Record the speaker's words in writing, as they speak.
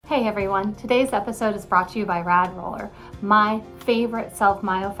Hey everyone, today's episode is brought to you by Rad Roller, my favorite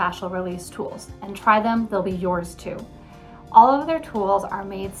self-myofascial release tools, and try them, they'll be yours too. All of their tools are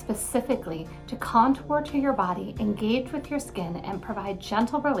made specifically to contour to your body, engage with your skin, and provide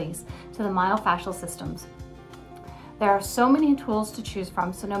gentle release to the myofascial systems. There are so many tools to choose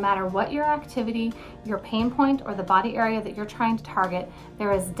from, so no matter what your activity, your pain point, or the body area that you're trying to target,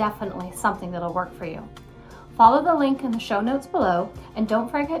 there is definitely something that'll work for you. Follow the link in the show notes below, and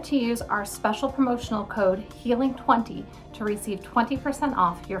don't forget to use our special promotional code HEALING20 to receive 20%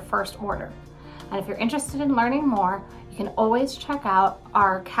 off your first order. And if you're interested in learning more, you can always check out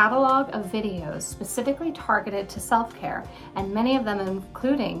our catalog of videos specifically targeted to self-care, and many of them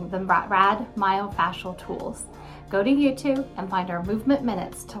including the Rad myofascial tools. Go to YouTube and find our movement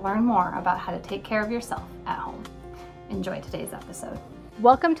minutes to learn more about how to take care of yourself at home. Enjoy today's episode.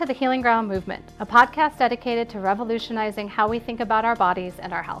 Welcome to the Healing Ground Movement, a podcast dedicated to revolutionizing how we think about our bodies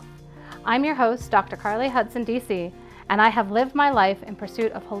and our health. I'm your host, Dr. Carly Hudson, DC, and I have lived my life in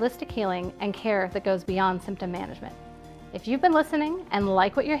pursuit of holistic healing and care that goes beyond symptom management. If you've been listening and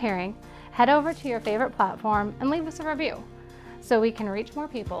like what you're hearing, head over to your favorite platform and leave us a review so we can reach more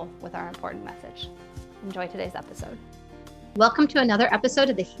people with our important message. Enjoy today's episode. Welcome to another episode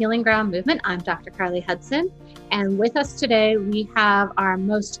of the Healing Ground Movement. I'm Dr. Carly Hudson, and with us today we have our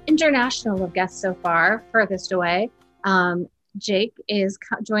most international of guests so far, furthest away. Jake is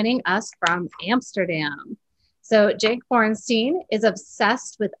joining us from Amsterdam. So Jake Borenstein is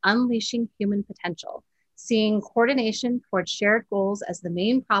obsessed with unleashing human potential, seeing coordination towards shared goals as the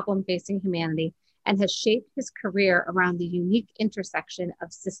main problem facing humanity, and has shaped his career around the unique intersection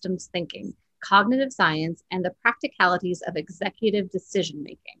of systems thinking, cognitive science, and the practicalities of executive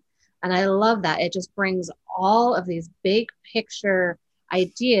decision-making. And I love that. It just brings all of these big picture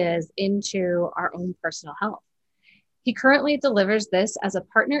ideas into our own personal health. He currently delivers this as a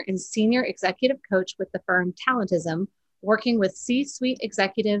partner and senior executive coach with the firm Talentism, working with C-suite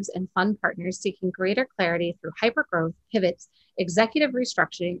executives and fund partners seeking greater clarity through hypergrowth, pivots, executive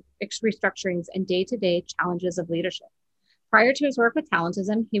restructurings, and day-to-day challenges of leadership. Prior to his work with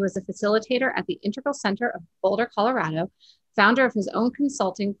Talentism, he was a facilitator at the Integral Center of Boulder, Colorado, founder of his own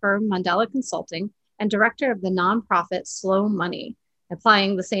consulting firm, Mandela Consulting, and director of the nonprofit Slow Money,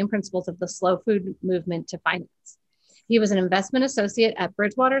 applying the same principles of the slow food movement to finance. He was an investment associate at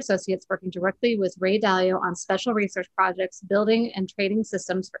Bridgewater Associates, working directly with Ray Dalio on special research projects, building and trading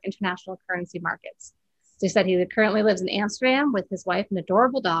systems for international currency markets. So he said he currently lives in Amsterdam with his wife and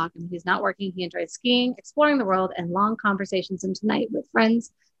adorable dog, and when he's not working, he enjoys skiing, exploring the world, and long conversations into night with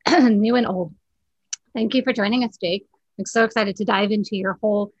friends, new and old. Thank you for joining us, Jake. I'm so excited to dive into your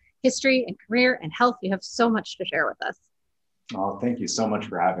whole history and career and health. You have so much to share with us. Oh, thank you so much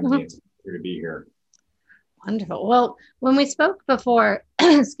for having me. It's a pleasure to be here. Wonderful. Well, when we spoke before,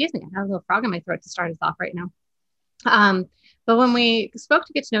 excuse me, I have a little frog in my throat to start us off right now. But when we spoke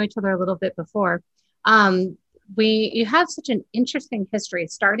to get to know each other a little bit before, you have such an interesting history,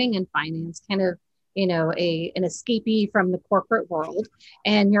 starting in finance, kind of, an escapee from the corporate world,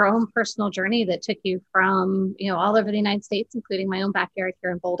 and your own personal journey that took you from, all over the United States, including my own backyard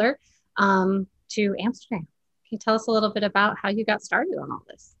here in Boulder, to Amsterdam. Can you tell us a little bit about how you got started on all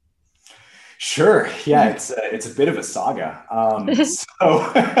this? Sure. Yeah, it's a bit of a saga.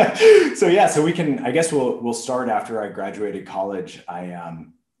 So we can, I guess we'll start after I graduated college. I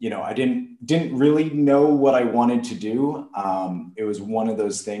didn't really know what I wanted to do. It was one of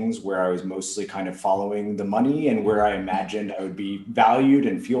those things where I was mostly kind of following the money and where I imagined I would be valued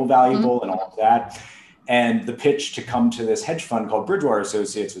and feel valuable and all of that. And the pitch to come to this hedge fund called Bridgewater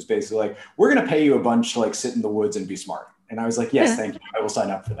Associates was basically like, we're going to pay you a bunch to sit in the woods and be smart. And I was like, yes, thank you. I will sign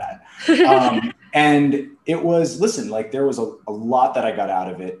up for that. And it was, there was a lot that I got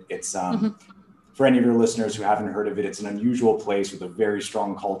out of it. It's, for any of your listeners who haven't heard of it, it's an unusual place with a very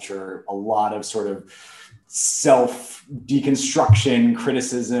strong culture, a lot of sort of self-deconstruction,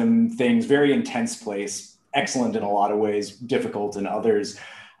 criticism, things, very intense place, excellent in a lot of ways, difficult in others.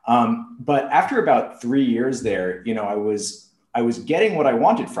 But after about 3 years there, I was getting what I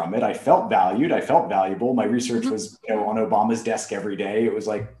wanted from it. I felt valued. I felt valuable. My research was, on Obama's desk every day. It was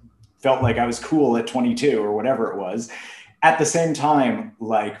felt like I was cool at 22 or whatever it was. At the same time,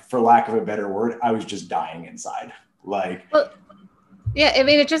 for lack of a better word, I was just dying inside.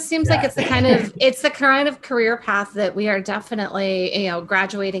 It just seems like it's the kind of career path that we are definitely,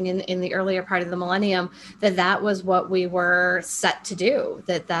 graduating in the earlier part of the millennium, that was what we were set to do.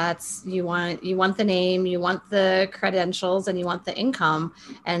 That's you want the name, you want the credentials, and you want the income,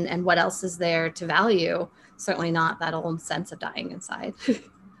 and what else is there to value? Certainly not that old sense of dying inside.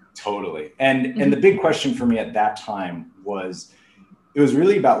 Totally. And the big question for me at that time was, it was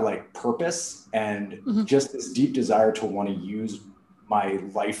really about like purpose and Mm-hmm. just this deep desire to want to use my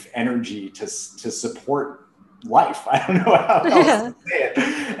life energy to support life. I don't know how else to Yeah. say it.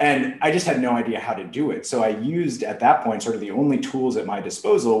 And I just had no idea how to do it. So I used at that point sort of the only tools at my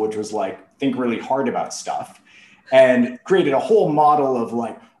disposal, which was like think really hard about stuff, and created a whole model of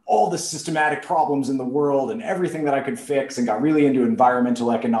like all the systematic problems in the world and everything that I could fix, and got really into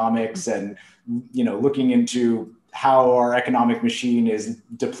environmental economics and looking into how our economic machine is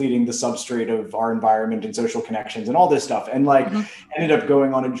depleting the substrate of our environment and social connections and all this stuff. And like Mm-hmm. ended up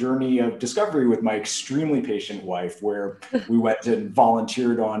going on a journey of discovery with my extremely patient wife, where we went and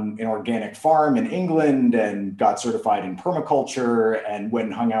volunteered on an organic farm in England and got certified in permaculture, and went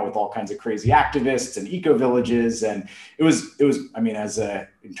and hung out with all kinds of crazy activists and eco villages. And it was, I mean,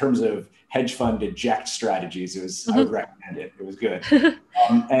 in terms of hedge fund eject strategies, I would recommend it. It was good.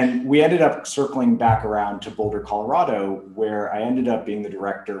 Mm-hmm. And we ended up circling back around to Boulder, Colorado, where I ended up being the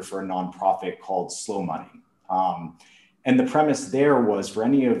director for a nonprofit called Slow Money. And the premise there was, for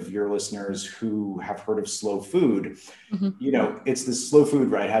any of your listeners who have heard of slow food, Mm-hmm. it's this slow food,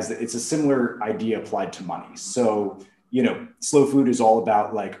 right? It's a similar idea applied to money. So, slow food is all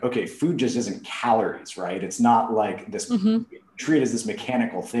about like, okay, food just isn't calories, right? It's not like this, Mm-hmm. treat as this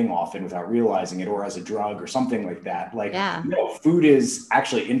mechanical thing often without realizing it, or as a drug or something like that. Like, Yeah. food is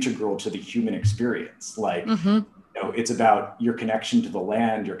actually integral to the human experience. Like, Mm-hmm. it's about your connection to the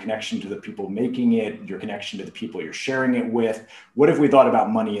land, your connection to the people making it, your connection to the people you're sharing it with. What if we thought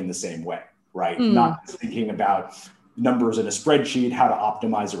about money in the same way, right? Mm. Not thinking about numbers in a spreadsheet, how to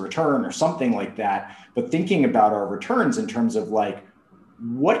optimize a return or something like that, but thinking about our returns in terms of like,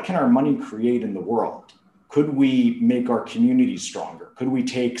 what can our money create in the world? Could we make our community stronger? Could we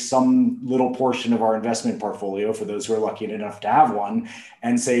take some little portion of our investment portfolio, for those who are lucky enough to have one,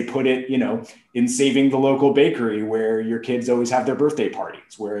 and say, put it, in saving the local bakery where your kids always have their birthday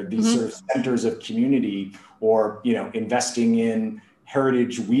parties, where these Mm-hmm. sort of centers of community, or, investing in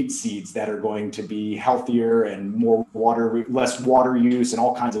heritage wheat seeds that are going to be healthier and less water use and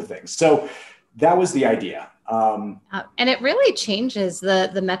all kinds of things. So that was the idea. And it really changes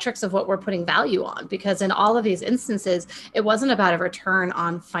the metrics of what we're putting value on, because in all of these instances, it wasn't about a return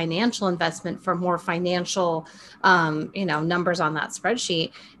on financial investment for more financial, numbers on that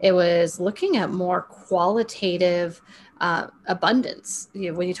spreadsheet. It was looking at more qualitative abundance.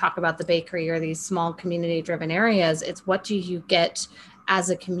 When you talk about the bakery or these small community-driven areas, it's what do you get as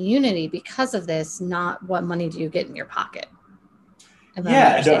a community because of this, not what money do you get in your pocket. If I'm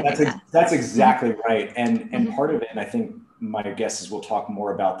Yeah, no, understanding that. that's Mhm. exactly right. And Mhm. part of it, and I think my guess is we'll talk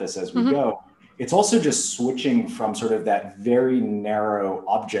more about this as we Mhm. go. It's also just switching from sort of that very narrow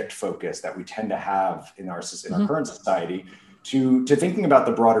object focus that we tend to have in our Mhm. current society, to thinking about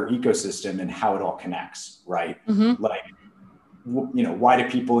the broader ecosystem and how it all connects, right? Mhm. Like, why do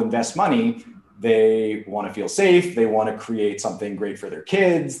people invest money? They want to feel safe. They want to create something great for their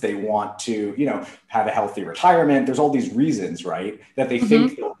kids. They want to, have a healthy retirement. There's all these reasons, right, that they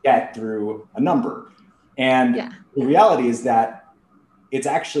think Mhm. they'll get through a number. And Yeah. the reality is that it's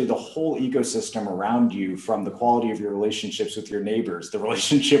actually the whole ecosystem around you, from the quality of your relationships with your neighbors, the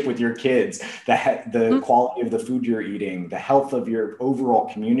relationship with your kids, the Mhm. quality of the food you're eating, the health of your overall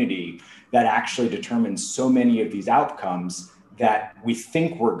community, that actually determines so many of these outcomes that we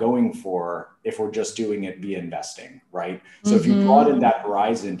think we're going for if we're just doing it via investing, right? So if you Mhm. broaden that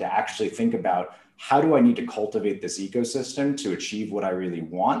horizon to actually think about, how do I need to cultivate this ecosystem to achieve what I really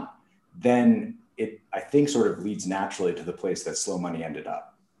want, then it, I think, sort of leads naturally to the place that Slow Money ended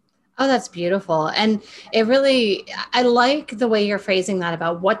up. Oh, that's beautiful. And I like the way you're phrasing that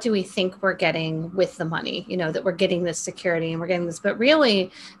about what do we think we're getting with the money, that we're getting this security and we're getting this, but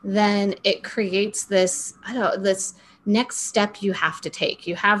really then it creates this, I don't know, this next step you have to take.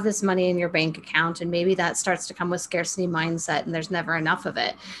 You have this money in your bank account, and maybe that starts to come with scarcity mindset and there's never enough of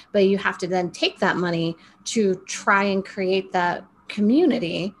it. But you have to then take that money to try and create that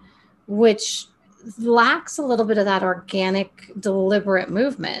community, which lacks a little bit of that organic, deliberate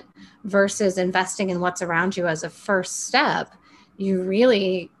movement versus investing in what's around you as a first step. You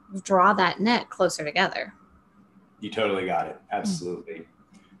really draw that net closer together. You totally got it. Absolutely.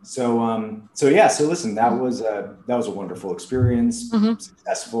 So yeah. So listen, that was a wonderful experience. Mm-hmm.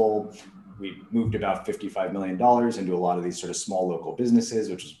 Successful. We moved about $55 million into a lot of these sort of small local businesses,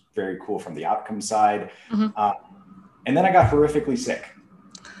 which is very cool from the outcome side. Mm-hmm. And then I got horrifically sick.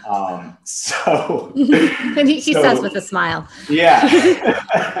 So, And he says with so a smile. yeah,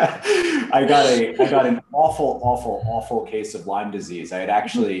 I got an awful, awful, awful case of Lyme disease. I had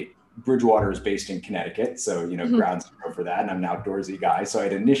actually Bridgewater is based in Connecticut, so ground zero for that, and I'm an outdoorsy guy. So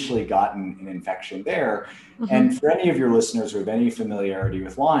I'd initially gotten an infection there. And for any of your listeners who have any familiarity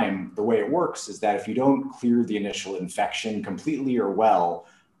with Lyme, the way it works is that if you don't clear the initial infection completely or well,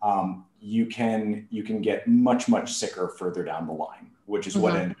 you can get much sicker further down the line, which is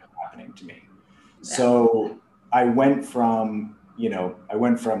what ended up happening to me. Yeah. So I went from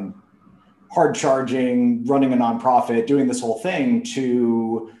hard charging, running a nonprofit, doing this whole thing,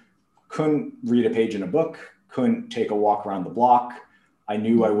 to couldn't read a page in a book, couldn't take a walk around the block. I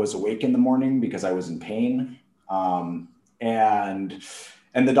knew I was awake in the morning because I was in pain. And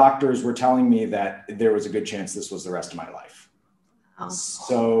the doctors were telling me that there was a good chance this was the rest of my life. Oh.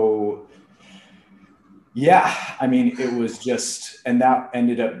 So yeah, I mean, it was just, and that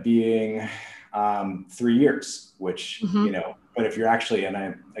ended up being 3 years, which, but if you're actually,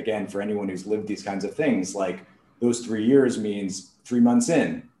 and again, for anyone who's lived these kinds of things, like those 3 years means 3 months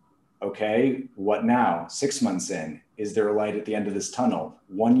in. Okay, what now? 6 months in, is there a light at the end of this tunnel?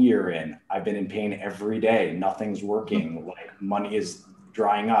 1 year in, I've been in pain every day. Nothing's working. Like money is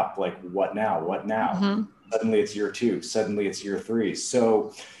drying up. Like what now? What now? Suddenly it's year 2. Suddenly it's year 3.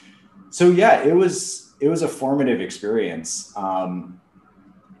 So yeah, it was a formative experience. And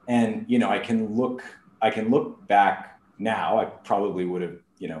I can look back now. I probably would have,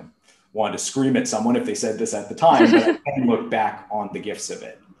 wanted to scream at someone if they said this at the time, but I can look back on the gifts of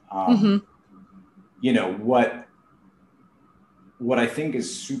it. What I think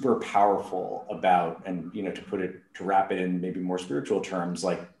is super powerful about, and to wrap it in maybe more spiritual terms,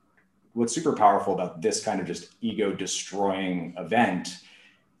 like what's super powerful about this kind of just ego destroying event,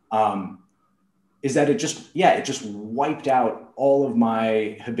 is that it just wiped out all of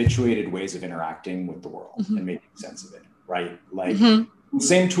my habituated ways of interacting with the world and making sense of it, right? Like the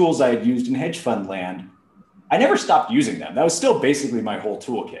same tools I had used in hedge fund land, I never stopped using them. That was still basically my whole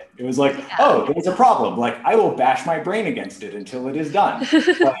toolkit. It was like, oh, there's a problem. Like I will bash my brain against it until it is done.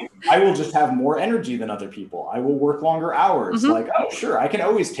 Like, I will just have more energy than other people. I will work longer hours. Like, oh, sure, I can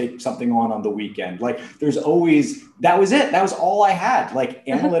always take something on the weekend. Like there's always, that was it. That was all I had, like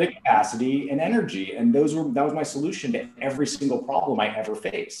analytic capacity and energy. And that was my solution to every single problem I ever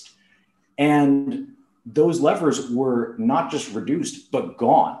faced. And those levers were not just reduced, but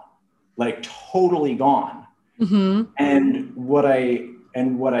gone, like totally gone. And what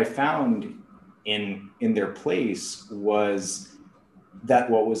I found in their place was that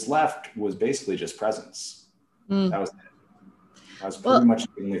what was left was basically just presence. That was it. That was pretty much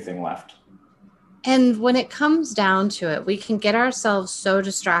the only thing left. And when it comes down to it, we can get ourselves so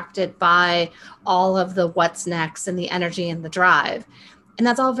distracted by all of the what's next and the energy and the drive. And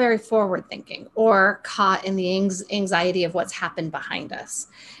that's all very forward thinking, or caught in the anxiety of what's happened behind us.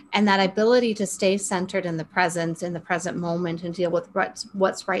 And that ability to stay centered in the present moment, and deal with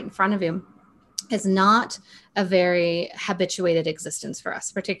what's right in front of you is not a very habituated existence for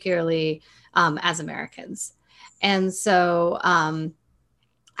us, particularly as Americans. And so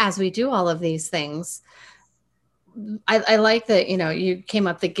as we do all of these things, I like that, you came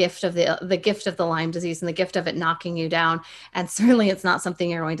up the gift of the Lyme disease and the gift of it knocking you down. And certainly it's not something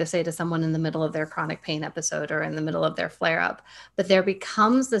you're going to say to someone in the middle of their chronic pain episode or in the middle of their flare up. But there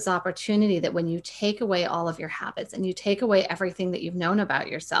becomes this opportunity that when you take away all of your habits and you take away everything that you've known about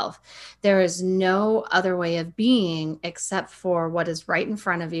yourself, there is no other way of being except for what is right in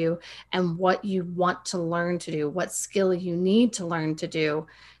front of you and what you want to learn to do, what skill you need to learn to do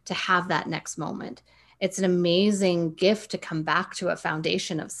to have that next moment. It's an amazing gift to come back to a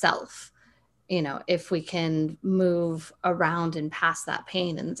foundation of self, if we can move around and past that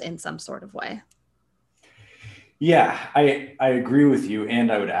pain in some sort of way. Yeah, I agree with you.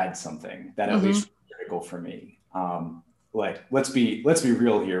 And I would add something that at least was critical for me. Like, let's be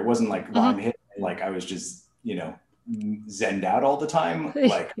real here. It wasn't like Lyme hit, like I was just, zenned out all the time.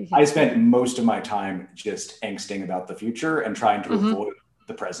 Like I spent most of my time just angsting about the future and trying to avoid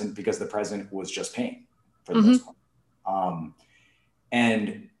the present, because the present was just pain for the most part.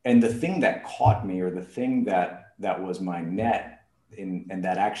 And the thing that caught me, or the thing that was my net and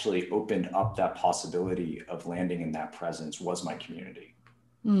that actually opened up that possibility of landing in that presence, was my community,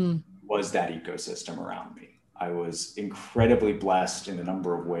 was that ecosystem around me. I was incredibly blessed in a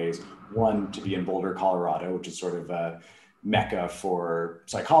number of ways. One, to be in Boulder, Colorado, which is sort of a mecca for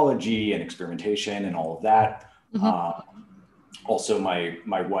psychology and experimentation and all of that. Also,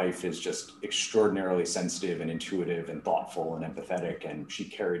 my wife is just extraordinarily sensitive and intuitive and thoughtful and empathetic, and she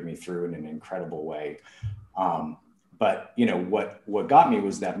carried me through in an incredible way. But what got me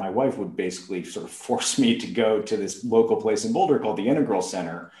was that my wife would basically sort of force me to go to this local place in Boulder called the Integral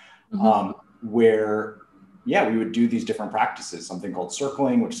Center, where yeah, we would do these different practices, something called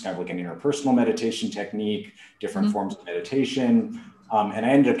circling, which is kind of like an interpersonal meditation technique, different forms of meditation. And I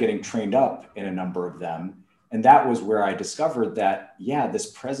ended up getting trained up in a number of them. And that was where I discovered that, yeah,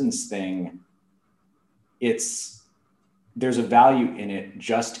 this presence thing, there's a value in it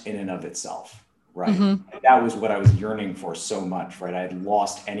just in and of itself, right? And that was what I was yearning for so much, right? I had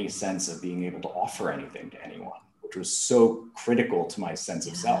lost any sense of being able to offer anything to anyone, which was so critical to my sense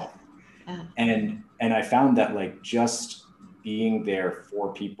of self. And I found that like just being there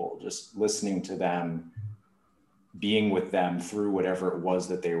for people, just listening to them, being with them through whatever it was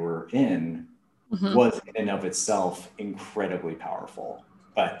that they were in was in and of itself incredibly powerful.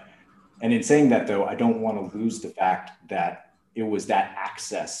 And in saying that though, I don't want to lose the fact that it was that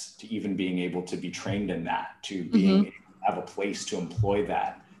access to even being able to be trained in that, to being able to have a place to employ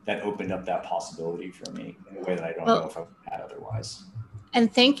that opened up that possibility for me in a way that I don't know if I would have had otherwise.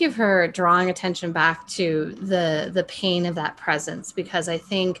 And thank you for drawing attention back to the pain of that presence, because I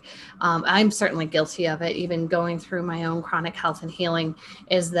think I'm certainly guilty of it, even going through my own chronic health and healing,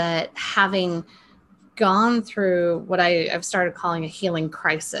 is that having gone through what I've started calling a healing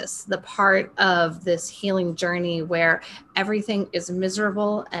crisis, the part of this healing journey where everything is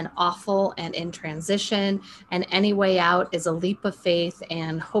miserable and awful and in transition, and any way out is a leap of faith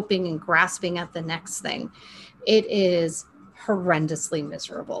and hoping and grasping at the next thing. It is horrendously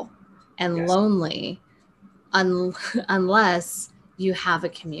miserable and lonely unless you have a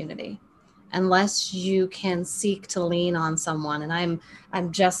community, unless you can seek to lean on someone. And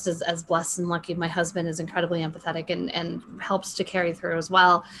I'm just as blessed and lucky. My husband is incredibly empathetic and helps to carry through as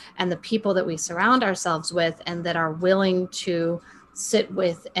well. And the people that we surround ourselves with and that are willing to sit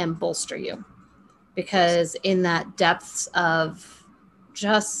with and bolster you, because in that depths of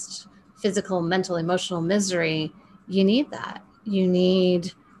just physical, mental, emotional misery, you need that. You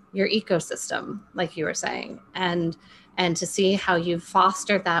need your ecosystem, like you were saying, and to see how you've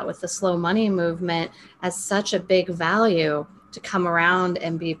fostered that with the slow money movement as such a big value to come around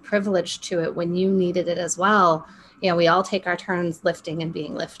and be privileged to it when you needed it as well. You know, we all take our turns lifting and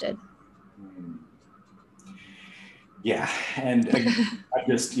being lifted. Yeah. And I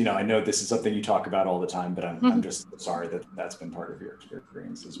just, I know this is something you talk about all the time, but I'm just sorry that that's been part of your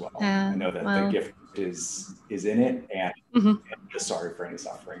experience as well. I know that the gift is in it, and I'm just sorry for any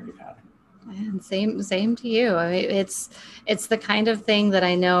suffering you've had. And same to you. I mean, it's the kind of thing that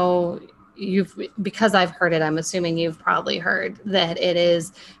I know because I've heard it, I'm assuming you've probably heard that it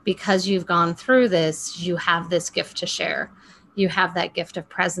is because you've gone through this, you have this gift to share. You have that gift of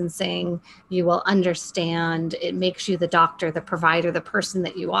presencing. You will understand. It makes you the doctor, the provider, the person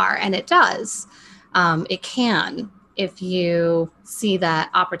that you are. And it does. It can, if you see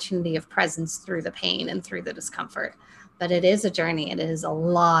that opportunity of presence through the pain and through the discomfort. But it is a journey. It is a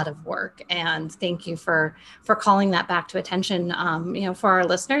lot of work. And thank you for calling that back to attention, for our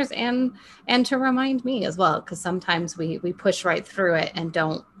listeners and to remind me as well, because sometimes we push right through it and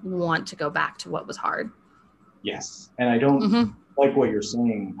don't want to go back to what was hard. Yes. And I don't like what you're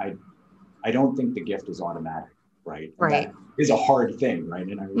saying. I don't think the gift is automatic, right? And that is a hard thing, right?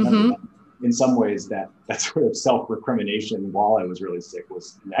 And I remember that in some ways that sort of self-recrimination while I was really sick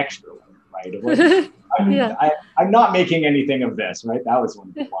was an extra layer, right? Like, I'm not making anything of this, right? That was one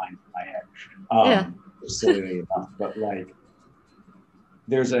of the lines in my head. Silly enough, but like,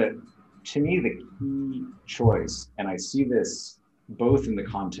 to me, the key choice, and I see this both in the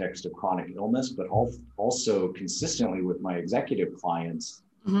context of chronic illness, but also consistently with my executive clients,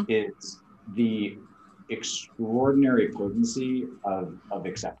 is the extraordinary potency of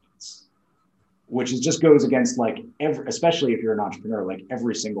acceptance, which just goes against like especially if you're an entrepreneur, like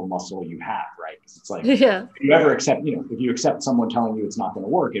every single muscle you have, right? Because it's like, if you ever accept, if you accept someone telling you it's not going to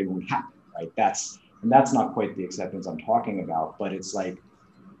work, it won't happen, right? That's not quite the acceptance I'm talking about, but it's like,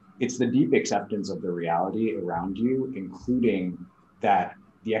 it's the deep acceptance of the reality around you, including that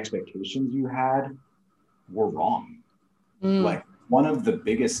the expectations you had were wrong. Like, one of the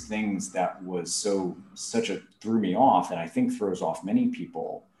biggest things that was threw me off, and I think throws off many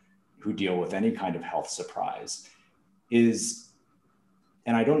people who deal with any kind of health surprise, is,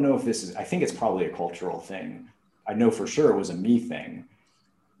 and I don't know if I think it's probably a cultural thing. I know for sure it was a me thing.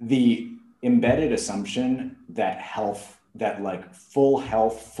 The embedded assumption that full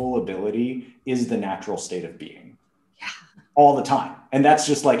health, full ability is the natural state of being. All the time. And that's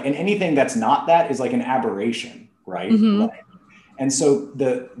just like, and anything that's not that is like an aberration, right? And so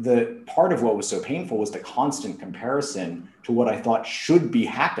the part of what was so painful was the constant comparison to what I thought should be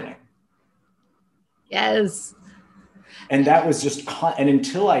happening. Yes. And that was just, and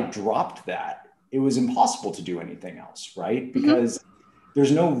until I dropped that, it was impossible to do anything else, right? Because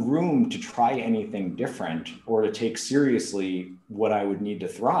there's no room to try anything different or to take seriously what I would need to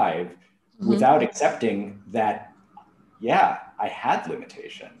thrive without accepting that, yeah, I had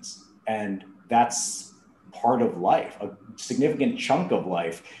limitations, and that's part of life. A significant chunk of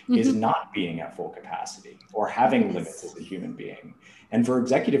life is not being at full capacity or having limits as a human being. And for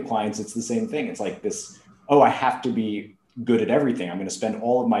executive clients, it's the same thing. It's like this, oh, I have to be good at everything. I'm going to spend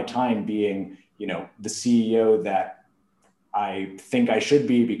all of my time being, the CEO that I think I should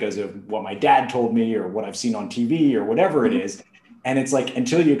be because of what my dad told me or what I've seen on TV or whatever it is. And it's like,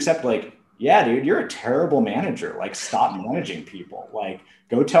 until you accept, like, yeah, dude, you're a terrible manager. Like, stop managing people. Like,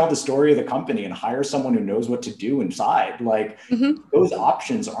 go tell the story of the company and hire someone who knows what to do inside. Like, those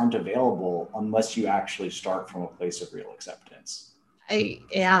options aren't available unless you actually start from a place of real acceptance.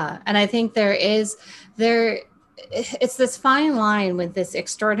 And I think it's this fine line with this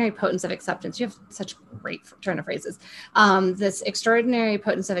extraordinary potence of acceptance. You have such great turn of phrases. This extraordinary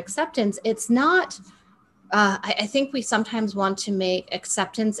potence of acceptance. It's not, I think we sometimes want to make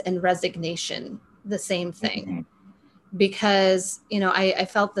acceptance and resignation the same thing. Because, I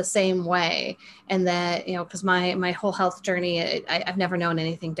felt the same way, and that, because my whole health journey, I've never known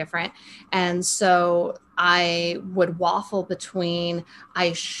anything different. And so I would waffle between,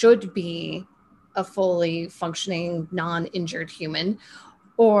 I should be a fully functioning, non-injured human,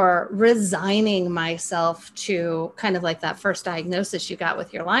 or resigning myself to kind of like that first diagnosis you got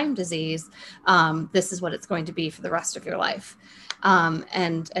with your Lyme disease. This is what it's going to be for the rest of your life.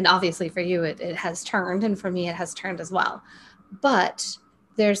 And obviously for you, it has turned, and for me, it has turned as well. But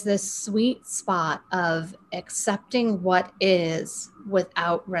there's this sweet spot of accepting what is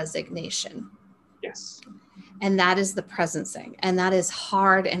without resignation. Yes. And that is the presencing. And that is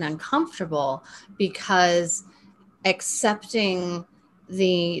hard and uncomfortable, because accepting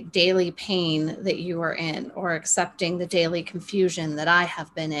the daily pain that you are in, or accepting the daily confusion that I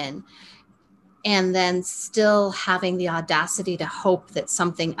have been in, and then still having the audacity to hope that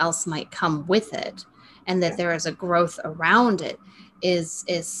something else might come with it, and that there is a growth around it, is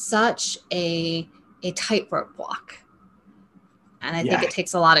such a tightrope walk. And I think it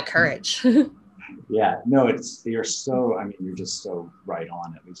takes a lot of courage. Yeah, no, you're just so right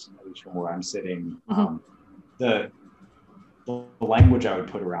on, at least from where I'm sitting. The language I would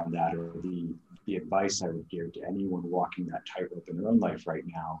put around that, or the advice I would give to anyone walking that tightrope in their own life right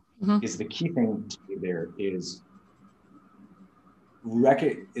now, is the key thing to be there is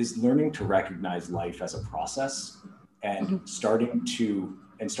learning to recognize life as a process, and starting to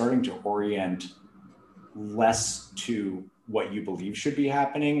orient less to what you believe should be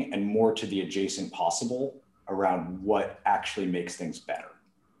happening and more to the adjacent possible around what actually makes things better.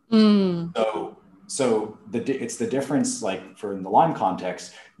 So it's the difference, like for in the Lyme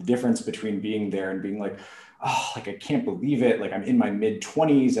context, the difference between being there and being like, oh, like, I can't believe it. Like, I'm in my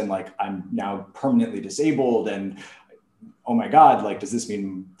mid-20s and like, I'm now permanently disabled, and oh my God, like, does this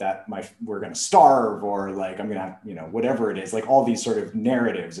mean that we're going to starve, or like, I'm going to, whatever it is, like all these sort of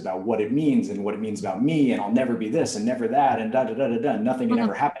narratives about what it means and what it means about me, and I'll never be this and never that, and nothing can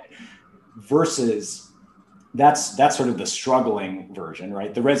ever happen. Versus that's sort of the struggling version,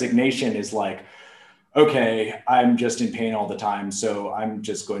 right? The resignation is like, okay, I'm just in pain all the time, so I'm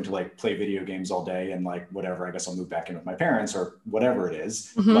just going to like play video games all day and like whatever, I guess I'll move back in with my parents or whatever it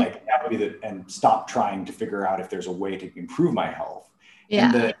is. Like, that would be and stop trying to figure out if there's a way to improve my health.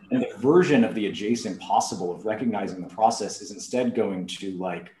 And the version of the adjacent possible of recognizing the process is instead going to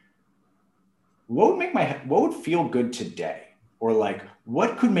like, what would feel good today? Or like,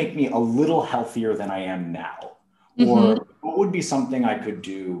 what could make me a little healthier than I am now? Or what would be something I could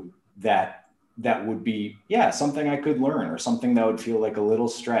do that would be, something I could learn, or something that would feel like a little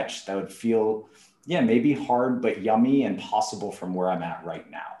stretch, that would feel, maybe hard, but yummy and possible from where I'm at right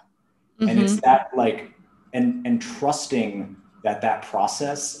now. And it's that like, and trusting that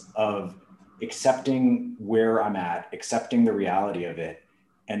process of accepting where I'm at, accepting the reality of it,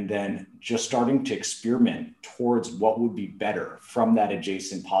 and then just starting to experiment towards what would be better from that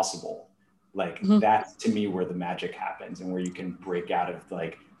adjacent possible. Like, that's to me where the magic happens, and where you can break out of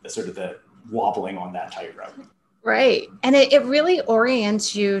like the sort of the wobbling on that tightrope. Right. And it really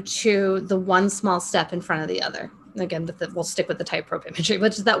orients you to the one small step in front of the other. Again, we'll stick with the tightrope imagery,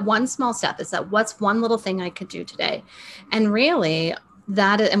 which is that one small step. Is that what's one little thing I could do today? And really,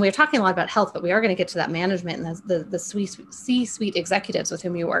 and we're talking a lot about health, but we are going to get to that management and the C-suite executives with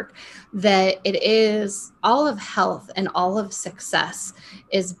whom you work, that it is all of health and all of success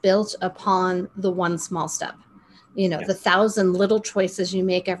is built upon the one small step. the 1,000 little choices you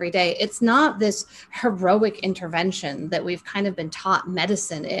make every day. It's not this heroic intervention that we've kind of been taught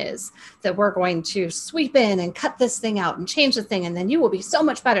medicine is, that we're going to sweep in and cut this thing out and change the thing, and then you will be so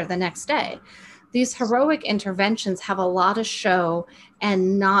much better the next day. These heroic interventions have a lot of show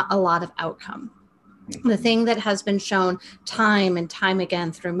and not a lot of outcome. The thing that has been shown time and time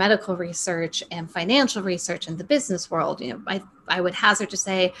again through medical research and financial research in the business world, I would hazard to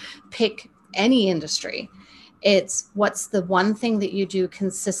say, pick any industry. It's what's the one thing that you do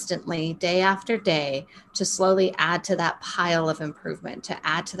consistently day after day to slowly add to that pile of improvement, to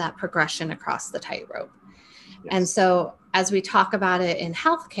add to that progression across the tightrope. Yes. And so as we talk about it in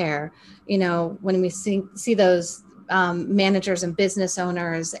healthcare, when we see those managers and business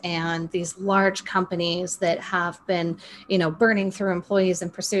owners and these large companies that have been, burning through employees in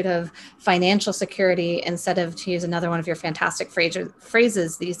pursuit of financial security, instead of, to use another one of your fantastic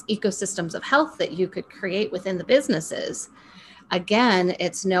phrases, these ecosystems of health that you could create within the businesses. Again,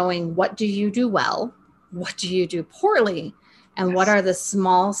 it's knowing, what do you do well? What do you do poorly? And what are the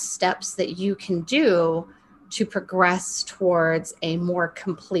small steps that you can do to progress towards a more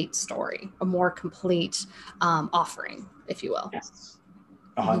complete story, a more complete offering, if you will. Yes,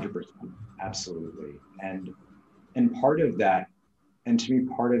 100%, absolutely. And part of that, and to me,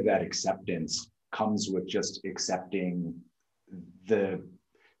 part of that acceptance comes with just accepting the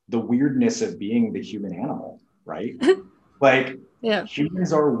weirdness of being the human animal, right?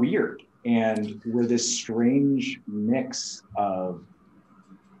 Humans are weird, and we're this strange mix of,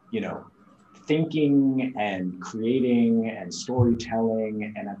 thinking and creating and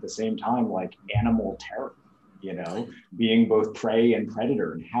storytelling, and at the same time, like animal terror, being both prey and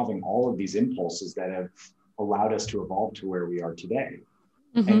predator, and having all of these impulses that have allowed us to evolve to where we are today.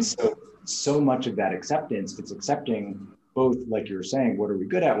 Mm-hmm. And so much of that acceptance, it's accepting both, like you were saying, what are we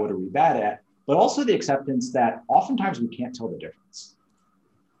good at, what are we bad at, but also the acceptance that oftentimes we can't tell the difference.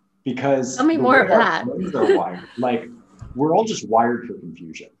 Because tell me more of that. Are wired, like, we're all just wired for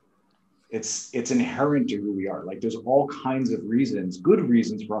confusion. It's inherent to who we are. Like, there's all kinds of reasons, good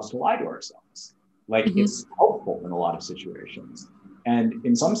reasons, for us to lie to ourselves. Like, mm-hmm. It's helpful in a lot of situations. And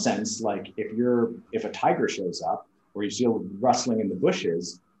in some sense, like, if a tiger shows up, or you see a rustling in the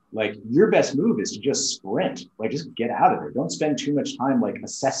bushes, like, your best move is to just sprint, like, just get out of there. Don't spend too much time, like,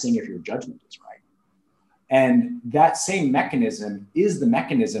 assessing if your judgment is right. And that same mechanism is the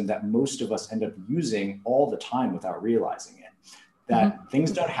mechanism that most of us end up using all the time without realizing it. That mm-hmm.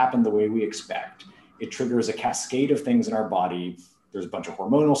 things don't happen the way we expect. It triggers a cascade of things in our body. There's a bunch of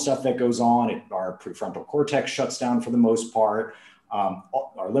hormonal stuff that goes on. Our prefrontal cortex shuts down for the most part. Our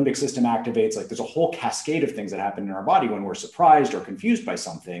limbic system activates. Like, there's a whole cascade of things that happen in our body when we're surprised or confused by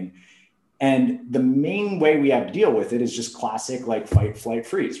something. And the main way we have to deal with it is just classic, like, fight, flight,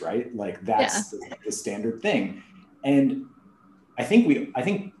 freeze, right? Like, that's the standard thing. And I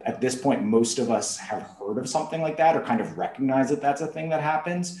think at this point, most of us have heard of something like that, or kind of recognize that that's a thing that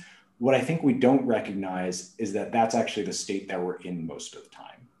happens. What I think we don't recognize is that that's actually the state that we're in most of the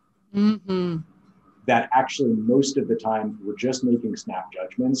time. Mm-hmm. That actually most of the time we're just making snap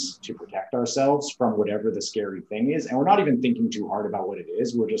judgments to protect ourselves from whatever the scary thing is. And we're not even thinking too hard about what it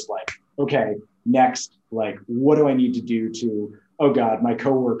is. We're just like, okay, next, like, what do I need to do to, oh God, my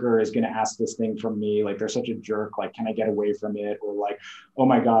coworker is going to ask this thing from me. Like, they're such a jerk. Like, can I get away from it? Or like, oh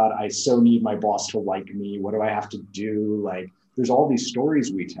my God, I so need my boss to like me. What do I have to do? Like, there's all these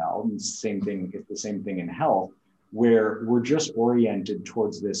stories we tell. And it's the same thing in health, where we're just oriented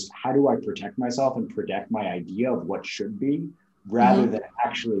towards this, how do I protect myself and protect my idea of what should be, rather mm-hmm. than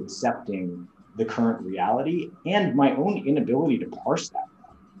actually accepting the current reality and my own inability to parse that.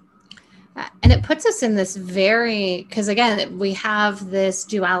 And it puts us in this because again, we have this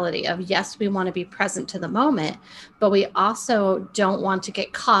duality of, yes, we want to be present to the moment, but we also don't want to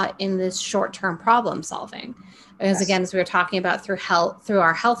get caught in this short-term problem solving. Because again, as we were talking about through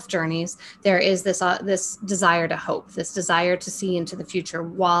our health journeys, there is this desire to hope, this desire to see into the future,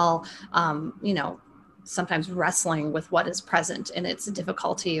 while sometimes wrestling with what is present in its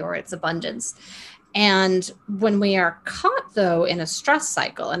difficulty or its abundance. And when we are caught, though, in a stress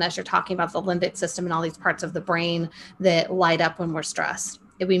cycle, and as you're talking about the limbic system and all these parts of the brain that light up when we're stressed,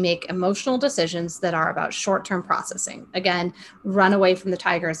 we make emotional decisions that are about short-term processing. Again, run away from the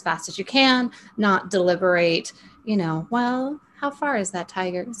tiger as fast as you can, not deliberate, well, how far is that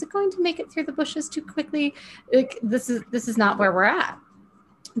tiger? Is it going to make it through the bushes too quickly? This is not where we're at.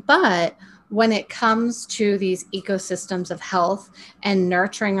 But when it comes to these ecosystems of health and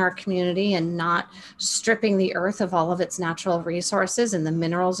nurturing our community and not stripping the earth of all of its natural resources and the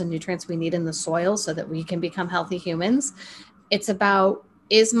minerals and nutrients we need in the soil so that we can become healthy humans, it's about,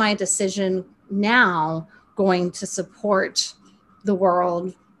 is my decision now going to support the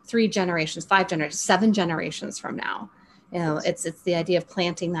world 3 generations, 5 generations, 7 generations from now. You know, it's the idea of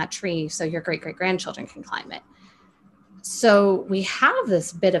planting that tree so your great grandchildren can climb it. So we have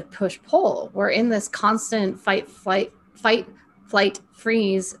this bit of push-pull. We're in this constant fight, flight,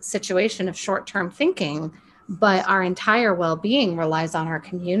 freeze situation of short-term thinking, but our entire well-being relies on our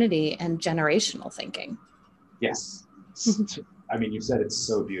community and generational thinking. Yes. I mean, you said it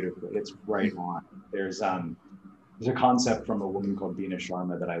so beautifully. It's right on. There's a concept from a woman called Veena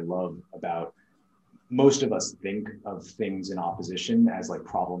Sharma that I love about most of us think of things in opposition as like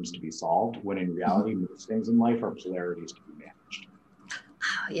problems to be solved, when in reality, most things in life are polarities to be managed.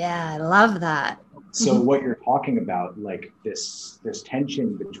 Oh, yeah, I love that. So what you're talking about, like this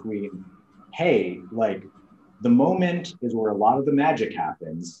tension between, hey, like the moment is where a lot of the magic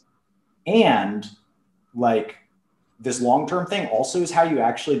happens, and like this long-term thing also is how you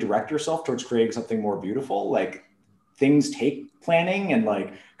actually direct yourself towards creating something more beautiful. Like things take planning, and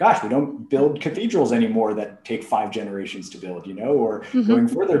like, gosh, we don't build cathedrals anymore that take 5 generations to build, you know, or going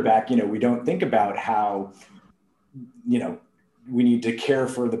further back, you know, we don't think about how, you know, we need to care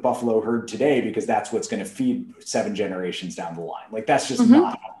for the buffalo herd today because that's what's going to feed 7 generations down the line. Like that's just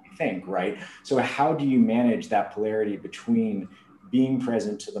not how we think, right? So how do you manage that polarity between being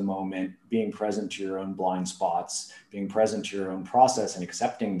present to the moment, being present to your own blind spots, being present to your own process and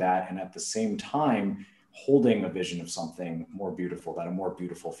accepting that, and at the same time holding a vision of something more beautiful, that a more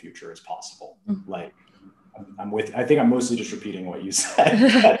beautiful future is possible? Like I think I'm mostly just repeating what you said.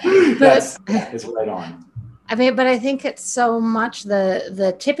 That's right on. I mean, but I think it's so much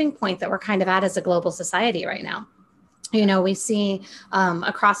the tipping point that we're kind of at as a global society right now. You know, we see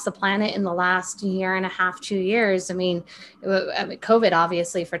across the planet in the last year and a half, 2 years. I mean, COVID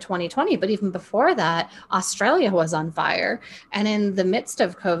obviously for 2020, but even before that, Australia was on fire. And in the midst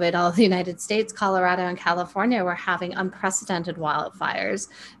of COVID, all of the United States, Colorado and California were having unprecedented wildfires.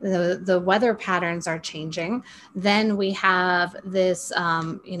 The weather patterns are changing. Then we have this,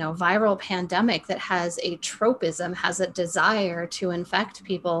 viral pandemic that has a tropism, has a desire to infect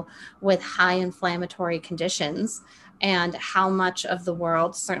people with high inflammatory conditions. And how much of the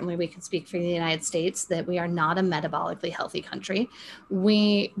world, certainly we can speak for the United States, that we are not a metabolically healthy country.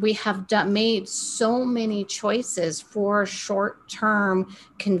 We have made so many choices for short-term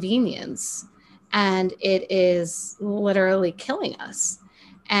convenience, and it is literally killing us.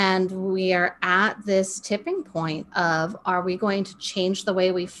 And we are at this tipping point of, are we going to change the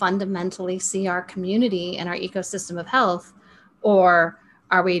way we fundamentally see our community and our ecosystem of health, or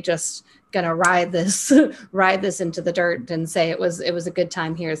are we just going to ride this into the dirt and say it was a good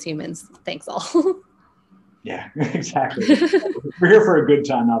time here as humans? Thanks all. Yeah, exactly. We're here for a good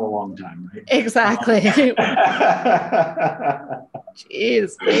time, not a long time, right? Exactly.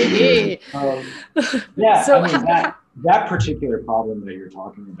 Jeez, baby. Yeah, so, I mean, that particular problem that you're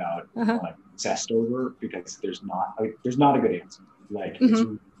talking about, like obsessed over, because there's not a good answer. Like it's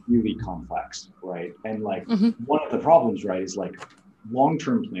really complex, right? And like one of the problems, right, is like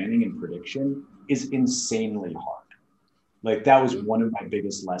long-term planning and prediction is insanely hard. Like that was one of my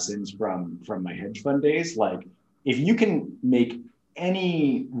biggest lessons from my hedge fund days. Like if you can make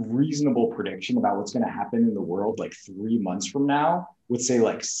any reasonable prediction about what's going to happen in the world like 3 months from now with say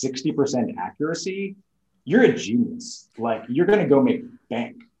like 60% accuracy, you're a genius. Like you're going to go make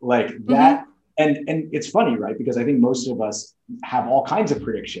bank like that. And it's funny, right? Because I think most of us have all kinds of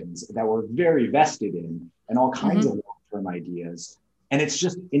predictions that we're very vested in and all kinds of long-term ideas. And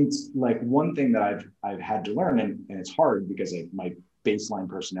it's like one thing that I've had to learn, and it's hard because my baseline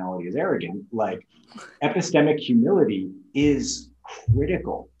personality is arrogant, like epistemic humility is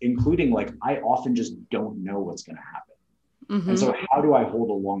critical, including like, I often just don't know what's going to happen. And so how do I hold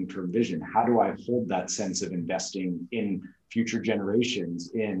a long-term vision? How do I hold that sense of investing in future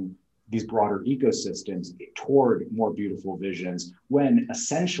generations, in these broader ecosystems toward more beautiful visions, when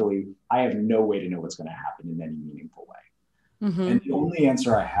essentially I have no way to know what's going to happen in any meaningful way? And the only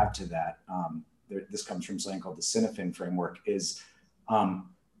answer I have to that, this comes from something called the Sinafin framework, is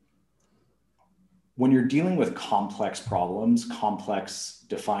when you're dealing with complex problems, complex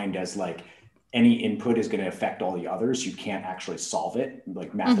defined as like any input is going to affect all the others, you can't actually solve it,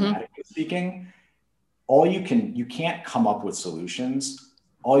 like mathematically speaking. You can't come up with solutions.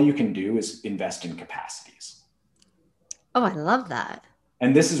 All you can do is invest in capacities. Oh, I love that.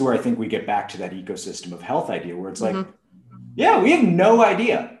 And this is where I think we get back to that ecosystem of health idea, where it's like, yeah, we have no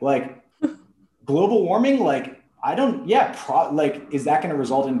idea. Like global warming, like is that going to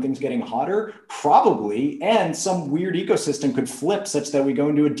result in things getting hotter? Probably. And some weird ecosystem could flip such that we go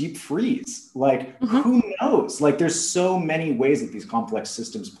into a deep freeze. Like, who knows? Like there's so many ways that these complex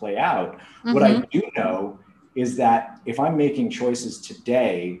systems play out. What I do know is that if I'm making choices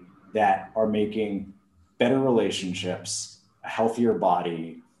today that are making better relationships, a healthier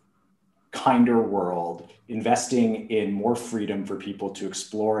body, kinder world, investing in more freedom for people to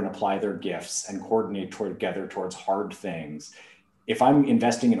explore and apply their gifts and coordinate together towards hard things. If I'm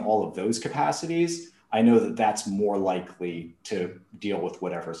investing in all of those capacities, I know that that's more likely to deal with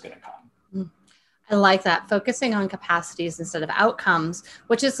whatever's going to come. I like that, focusing on capacities instead of outcomes,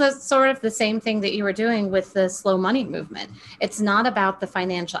 which is sort of the same thing that you were doing with the slow money movement. It's not about the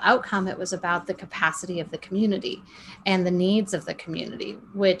financial outcome. It was about the capacity of the community and the needs of the community,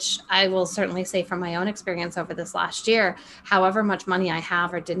 which I will certainly say from my own experience over this last year, however much money I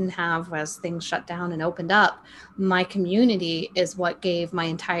have or didn't have as things shut down and opened up, my community is what gave my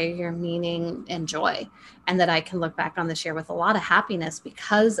entire year meaning and joy. And that I can look back on this year with a lot of happiness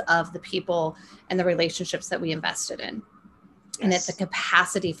because of the people and the relationships that we invested in. Yes. And it's a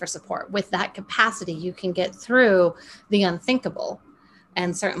capacity for support. With that capacity, you can get through the unthinkable.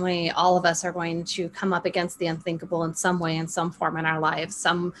 And certainly all of us are going to come up against the unthinkable in some way, in some form in our lives.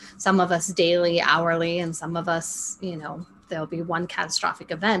 Some of us daily, hourly, and some of us, there'll be one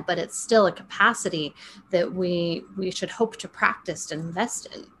catastrophic event, but it's still a capacity that we should hope to practice and invest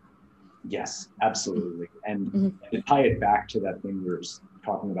in. Yes, absolutely. And to tie it back to that thing we were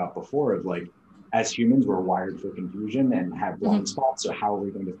talking about before of like, as humans, we're wired for confusion and have blind spots. So how are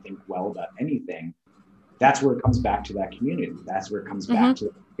we going to think well about anything? That's where it comes back to that community. That's where it comes back to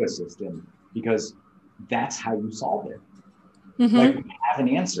the ecosystem, because that's how you solve it. Like, we have an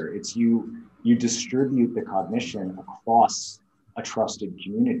answer. It's you distribute the cognition across a trusted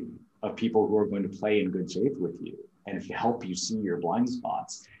community of people who are going to play in good faith with you and help you see your blind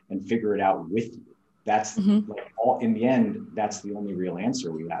spots and figure it out with you. That's like in the end, that's the only real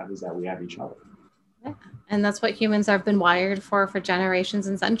answer we have, is that we have each other. Yeah. And that's what humans have been wired for generations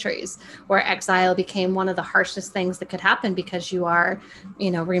and centuries, where exile became one of the harshest things that could happen because you are,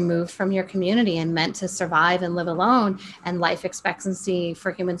 removed from your community and meant to survive and live alone. And life expectancy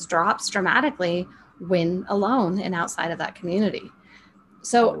for humans drops dramatically when alone and outside of that community.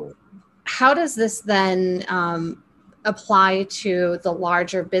 So how does this then apply to the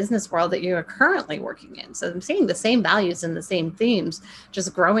larger business world that you are currently working in? So I'm seeing the same values and the same themes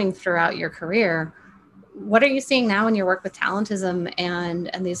just growing throughout your career. What are you seeing now in your work with Talentism and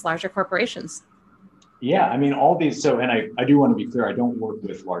these larger corporations? Yeah, I mean, all these, and I do want to be clear, I don't work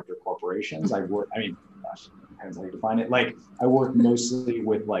with larger corporations. Depends how you define it. Like, I work mostly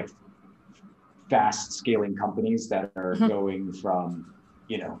with like fast scaling companies that are going from,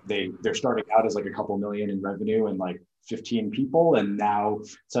 they're starting out as like a couple million in revenue and like 15 people. And now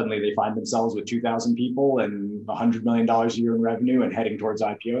suddenly they find themselves with 2,000 people and $100 million a year in revenue and heading towards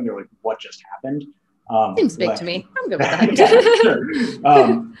IPO. And they're like, what just happened? Seems big to me. I'm good with that. Yeah,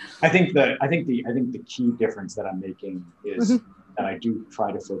 sure. I think the key difference that I'm making is that I do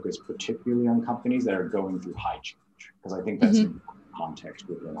try to focus particularly on companies that are going through high change, because I think that's an important context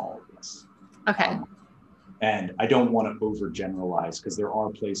within all of this. Okay. And I don't want to overgeneralize, because there are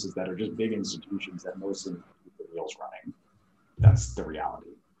places that are just big institutions that mostly keep the wheels running. That's the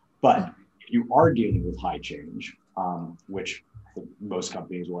reality. But if you are dealing with high change, which I think most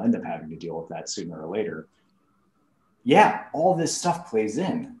companies will end up having to deal with that sooner or later. Yeah, all this stuff plays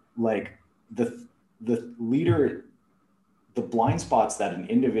in. Like the leader, the blind spots that an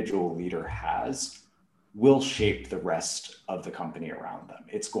individual leader has will shape the rest of the company around them.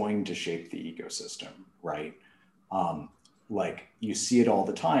 It's going to shape the ecosystem, right? Like, you see it all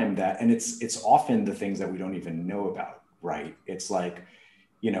the time, and it's often the things that we don't even know about, right? It's like,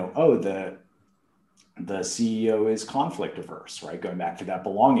 the CEO is conflict averse, right? Going back to that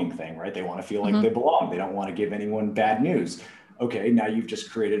belonging thing, right? They want to feel like they belong. They don't want to give anyone bad news. Okay, now you've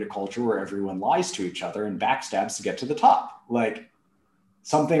just created a culture where everyone lies to each other and backstabs to get to the top. Like,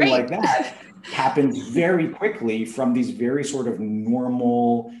 something like that happens very quickly from these very sort of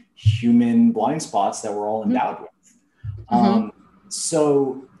normal human blind spots that we're all endowed with.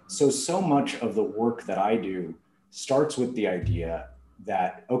 So much of the work that I do starts with the idea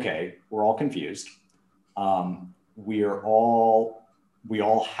that, okay, we're all confused. We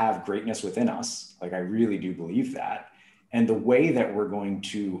all have greatness within us. Like, I really do believe that. And the way that we're going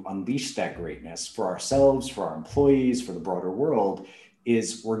to unleash that greatness for ourselves, for our employees, for the broader world,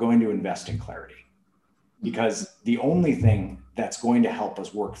 is we're going to invest in clarity. Because the only thing that's going to help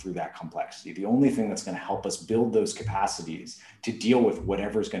us work through that complexity, the only thing that's going to help us build those capacities to deal with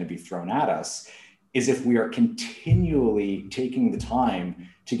whatever's going to be thrown at us, is if we are continually taking the time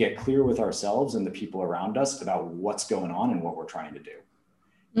to get clear with ourselves and the people around us about what's going on and what we're trying to do.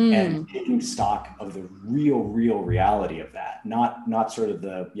 and taking stock of the real reality of that. Not sort of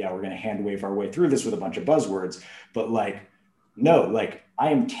the, yeah, we're going to hand wave our way through this with a bunch of buzzwords, but like, no, like I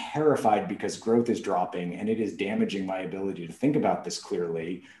am terrified because growth is dropping and it is damaging my ability to think about this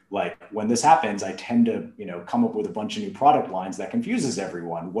clearly. Like when this happens, I tend to, come up with a bunch of new product lines that confuses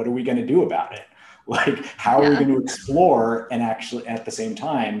everyone. What are we going to do about it? Like, how are we going to explore and actually at the same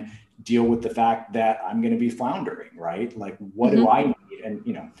time deal with the fact that I'm going to be floundering, right? Like, what do I need? And,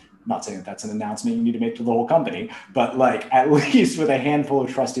 I'm not saying that that's an announcement you need to make to the whole company, but like at least with a handful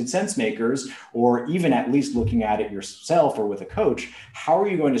of trusted sense makers, or even at least looking at it yourself or with a coach, how are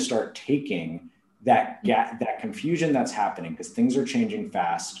you going to start taking that that confusion that's happening because things are changing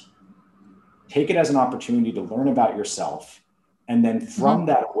fast, take it as an opportunity to learn about yourself, and then from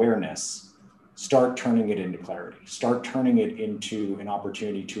that awareness, start turning it into clarity, start turning it into an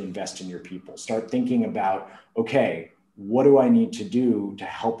opportunity to invest in your people, start thinking about, okay, what do I need to do to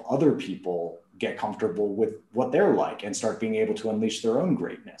help other people get comfortable with what they're like and start being able to unleash their own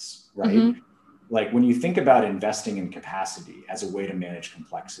greatness, right? Like when you think about investing in capacity as a way to manage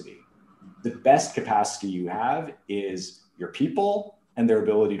complexity, the best capacity you have is your people and their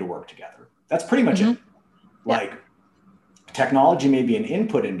ability to work together. That's pretty much it. Like technology may be an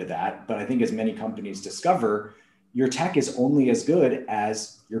input into that, but I think as many companies discover, your tech is only as good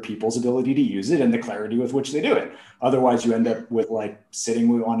as your people's ability to use it and the clarity with which they do it. Otherwise, you end up with like sitting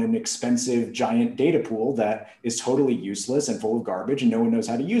on an expensive giant data pool that is totally useless and full of garbage and no one knows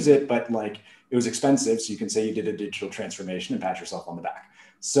how to use it, but like it was expensive. So you can say you did a digital transformation and pat yourself on the back.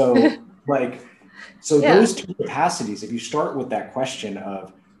 So those two capacities, if you start with that question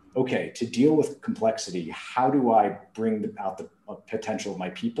of, okay, to deal with complexity, how do I bring out the potential of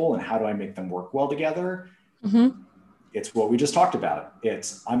my people and how do I make them work well together? It's what we just talked about.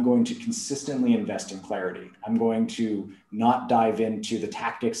 It's, I'm going to consistently invest in clarity. I'm going to not dive into the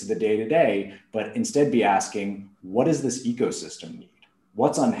tactics of the day-to-day, but instead be asking, what does this ecosystem need?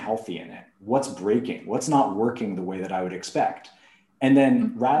 What's unhealthy in it? What's breaking? What's not working the way that I would expect? And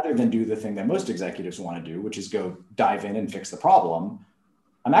then rather than do the thing that most executives want to do, which is go dive in and fix the problem,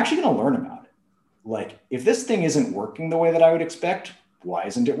 I'm actually going to learn about it. Like, if this thing isn't working the way that I would expect, why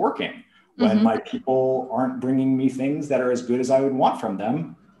isn't it working? When my people aren't bringing me things that are as good as I would want from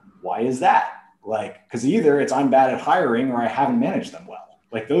them, why is that? Like, because either it's I'm bad at hiring or I haven't managed them well.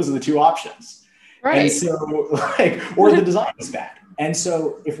 Like, those are the two options. Right. And so, like, or the design is bad. And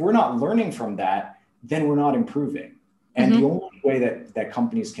so if we're not learning from that, then we're not improving. And the only way that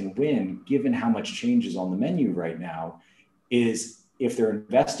companies can win, given how much change is on the menu right now, is if they're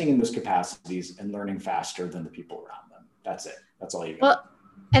investing in those capacities and learning faster than the people around them. That's it. That's all you got. Well,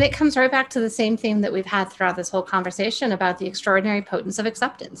 and it comes right back to the same theme that we've had throughout this whole conversation about the extraordinary potence of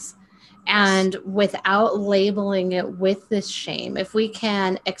acceptance. And without labeling it with this shame, if we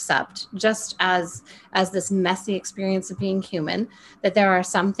can accept, just as this messy experience of being human, that there are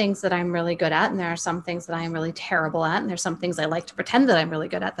some things that I'm really good at, and there are some things that I am really terrible at, and there's some things I like to pretend that I'm really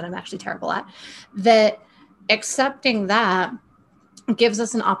good at that I'm actually terrible at, that accepting that gives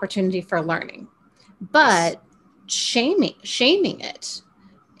us an opportunity for learning. But shaming it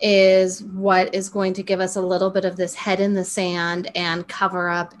is what is going to give us a little bit of this head in the sand and cover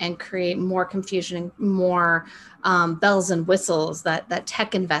up and create more confusion and more bells and whistles, that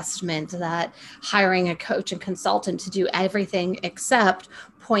tech investment, that hiring a coach and consultant to do everything except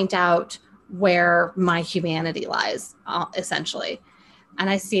point out where my humanity lies, essentially. And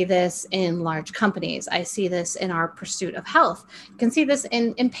I see this in large companies. I see this in our pursuit of health. You can see this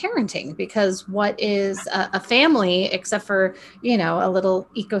in parenting, because what is a family except for, a little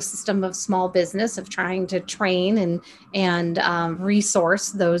ecosystem of small business of trying to train and resource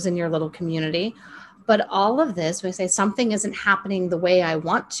those in your little community. But all of this, we say something isn't happening the way I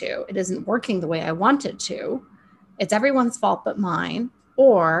want to. It isn't working the way I want it to. It's everyone's fault but mine,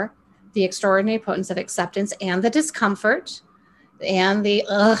 or the extraordinary potence of acceptance and the discomfort and the,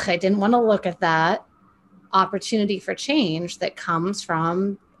 I didn't want to look at that opportunity for change that comes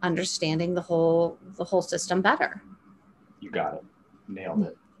from understanding the whole system better. You got it. Nailed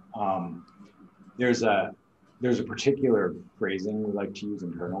it. There's a particular phrasing we like to use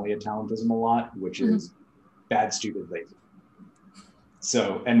internally at Talentism a lot, which is bad, stupid, lazy.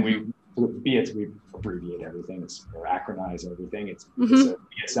 So, and we abbreviate everything, or acronize everything. It's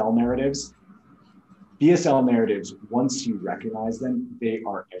BSL narratives. BSL narratives, once you recognize them, they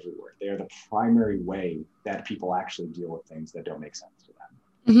are everywhere. They are the primary way that people actually deal with things that don't make sense to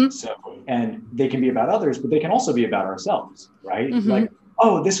them. So, and they can be about others, but they can also be about ourselves, right? Like,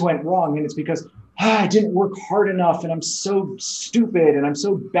 oh, this went wrong. And it's because, I didn't work hard enough and I'm so stupid and I'm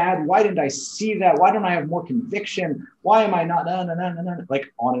so bad. Why didn't I see that? Why don't I have more conviction? Why am I not,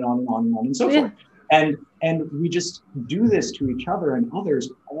 like on and on and on and on and so forth. And we just do this to each other and others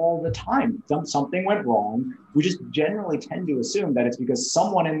all the time. Something went wrong. We just generally tend to assume that it's because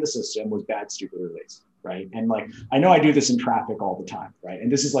someone in the system was bad, stupid, or lazy, right? And like, I know I do this in traffic all the time, right?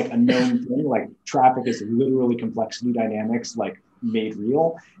 And this is like a known thing. Like traffic is literally complexity dynamics, like made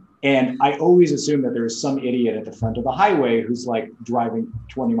real. And I always assume that there's some idiot at the front of the highway who's like driving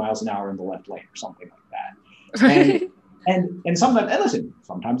 20 miles an hour in the left lane or something like that. Right. And sometimes, and listen,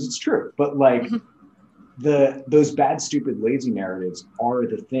 sometimes it's true, but like those bad, stupid, lazy narratives are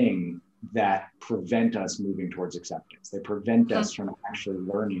the thing that prevent us moving towards acceptance. They prevent us from actually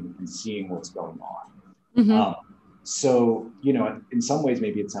learning and seeing what's going on. So, you know, in some ways,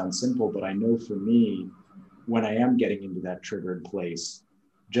 maybe it sounds simple, but I know for me, when I am getting into that triggered place,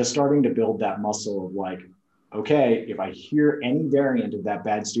 just starting to build that muscle of like, okay, if I hear any variant of that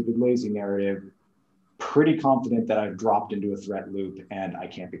bad, stupid, lazy narrative, pretty confident that I've dropped into a threat loop and I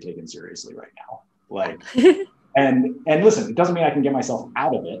can't be taken seriously right now. Like, and listen, it doesn't mean I can get myself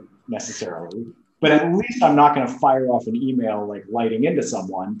out of it necessarily, but at least I'm not going to fire off an email like lighting into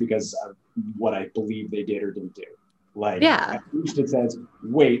someone because of what I believe they did or didn't do. Like, at least it says,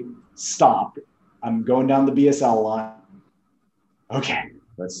 wait, stop. I'm going down the BSL line. Okay,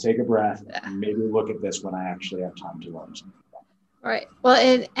 let's take a breath and maybe look at this when I actually have time to learn something. Right. Well,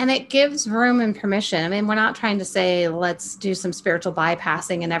 it gives room and permission. I mean, we're not trying to say, let's do some spiritual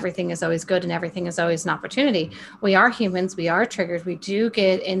bypassing and everything is always good and everything is always an opportunity. We are humans. We are triggered. We do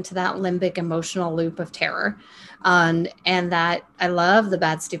get into that limbic emotional loop of terror. And that I love the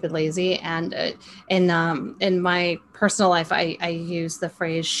bad, stupid, lazy. And in my personal life, I use the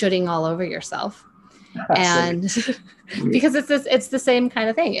phrase shooting all over yourself. And because it's the same kind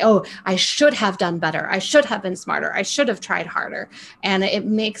of thing. Oh, I should have done better. I should have been smarter. I should have tried harder. And it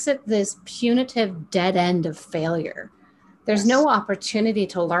makes it this punitive dead end of failure. There's no opportunity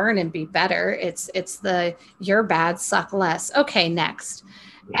to learn and be better. It's the you're bad, suck less. Okay, next.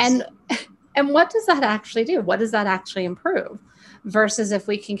 And what does that actually do? What does that actually improve? Versus if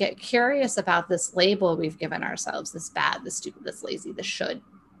we can get curious about this label we've given ourselves, this bad, this stupid, this lazy, this should,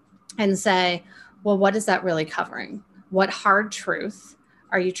 and say, well, what is that really covering? What hard truth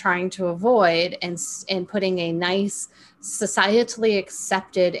are you trying to avoid and putting a nice societally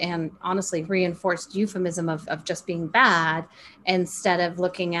accepted and honestly reinforced euphemism of just being bad instead of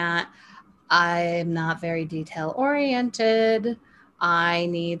looking at, I'm not very detail oriented. I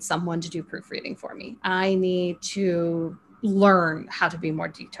need someone to do proofreading for me. I need to learn how to be more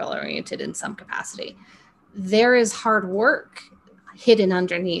detail oriented in some capacity. There is hard work hidden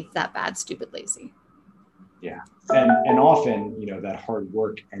underneath that bad, stupid, lazy. Yeah. And often, you know, that hard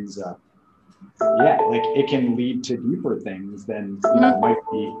work ends up, like it can lead to deeper things than, you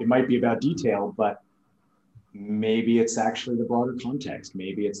know, it might be about detail, but maybe it's actually the broader context.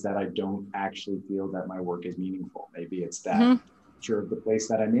 Maybe it's that I don't actually feel that my work is meaningful. Maybe it's that sure of the place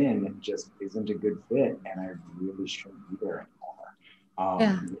that I'm in just isn't a good fit and I really shouldn't be there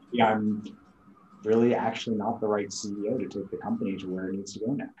anymore. Maybe I'm really actually not the right CEO to take the company to where it needs to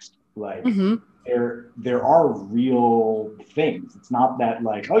go next. Like there are real things. It's not that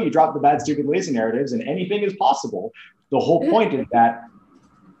like, oh, you drop the bad, stupid, lazy narratives and anything is possible. The whole point is that,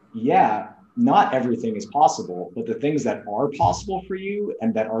 not everything is possible, but the things that are possible for you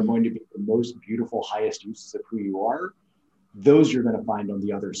and that are going to be the most beautiful, highest uses of who you are, those you're going to find on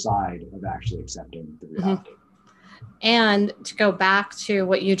the other side of actually accepting the reality. And to go back to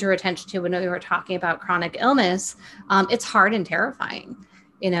what you drew attention to when we were talking about chronic illness, it's hard and terrifying.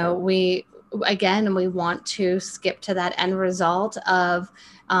 You know, we want to skip to that end result of,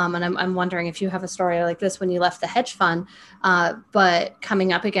 and I'm wondering if you have a story like this when you left the hedge fund, but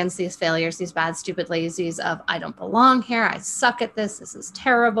coming up against these failures, these bad, stupid, lazies of I don't belong here. I suck at this. This is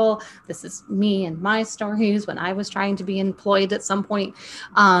terrible. This is me and my stories when I was trying to be employed at some point.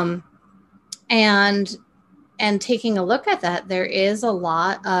 And taking a look at that, there is a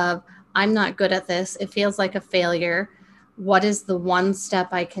lot of, I'm not good at this. It feels like a failure. What is the one step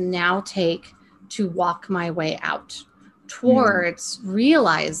I can now take to walk my way out towards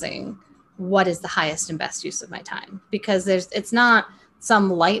realizing what is the highest and best use of my time? Because it's not some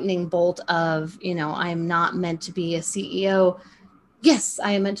lightning bolt of, you know, I'm not meant to be a CEO. Yes,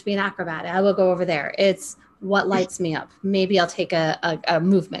 I am meant to be an acrobat. I will go over there. It's what lights me up. Maybe I'll take a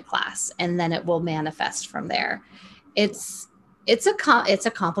movement class and then it will manifest from there. It's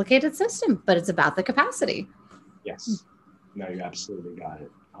a complicated system, but it's about the capacity. Yes. No, you absolutely got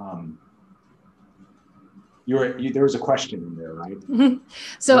it. there was a question in there, right?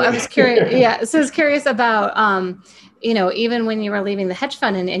 So I was curious. Yeah. So I was curious about, even when you were leaving the hedge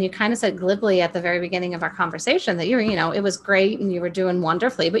fund and you kind of said glibly at the very beginning of our conversation that it was great and you were doing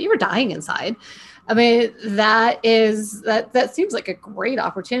wonderfully, but you were dying inside. I mean, that seems like a great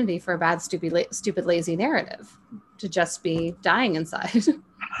opportunity for a bad, stupid, lazy narrative to just be dying inside.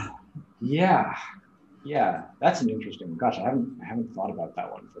 Yeah. Yeah. That's an interesting, gosh, I haven't thought about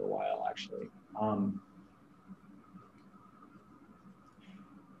that one for a while, actually.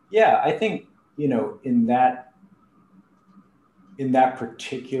 Yeah, I think, in that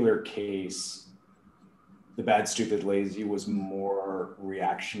particular case, the bad, stupid, lazy was more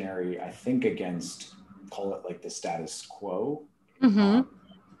reactionary, I think, against, call it like the status quo, Mm-hmm.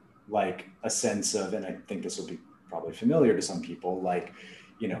 like a sense of, and I think this will be probably familiar to some people, like,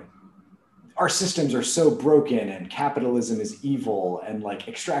 our systems are so broken and capitalism is evil and like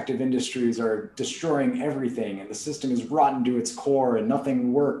extractive industries are destroying everything and the system is rotten to its core and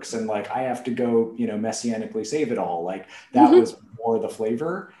nothing works and like I have to go, messianically save it all. Like that Mm-hmm. was more the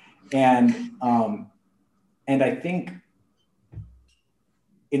flavor. And I think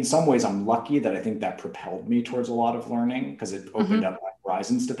in some ways I'm lucky that I think that propelled me towards a lot of learning because it opened up my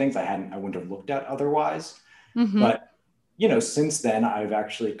horizons to things I wouldn't have looked at otherwise. Mm-hmm. But since then, I've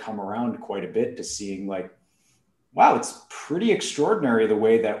actually come around quite a bit to seeing like, wow, it's pretty extraordinary the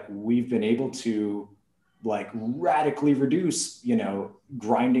way that we've been able to like radically reduce,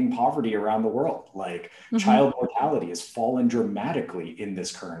 grinding poverty around the world. Like child mortality has fallen dramatically in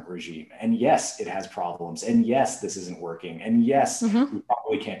this current regime. And yes, it has problems. And yes, this isn't working. And yes, we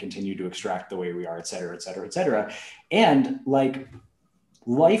probably can't continue to extract the way we are, et cetera, et cetera, et cetera. And like,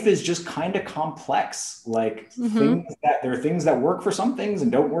 life is just kind of complex. Like there are things that work for some things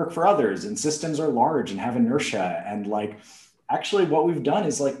and don't work for others. And systems are large and have inertia. And like, actually what we've done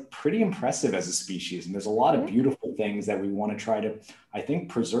is like pretty impressive as a species. And there's a lot of beautiful things that we want to try to, I think,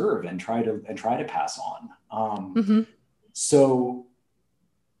 preserve and try to pass on. So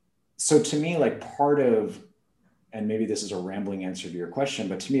to me, like part of, and maybe this is a rambling answer to your question,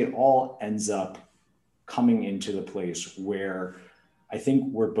 but to me, it all ends up coming into the place where I think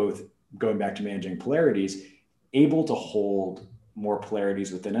we're both, going back to managing polarities, able to hold more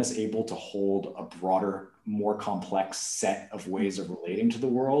polarities within us, able to hold a broader, more complex set of ways of relating to the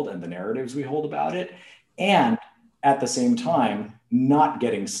world and the narratives we hold about it. And at the same time, not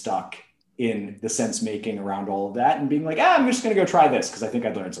getting stuck in the sense making around all of that and being like, I'm just going to go try this because I think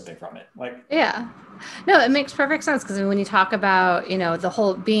I'd learned something from it. Like, yeah. No, it makes perfect sense because when you talk about, the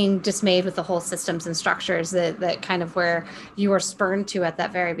whole being dismayed with the whole systems and structures that kind of where you were spurned to at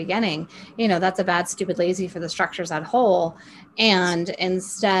that very beginning, that's a bad, stupid, lazy for the structures at whole. And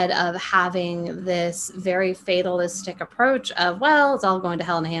instead of having this very fatalistic approach of, well, it's all going to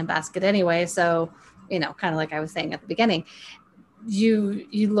hell in a handbasket anyway. So, kind of like I was saying at the beginning, you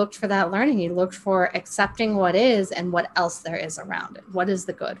looked for that learning. You looked for accepting what is and what else there is around it. What is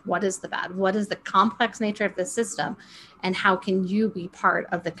the good? What is the bad? What is the complex nature of the system? And how can you be part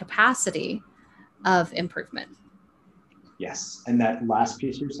of the capacity of improvement? Yes. And that last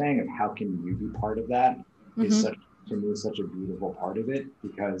piece you're saying of how can you be part of that is such a beautiful part of it,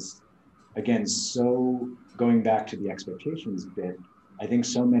 because again, so going back to the expectations bit, I think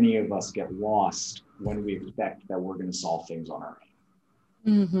so many of us get lost when we expect that we're going to solve things on our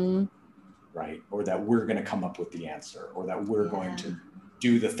own. Right? Or that we're going to come up with the answer, or that we're going to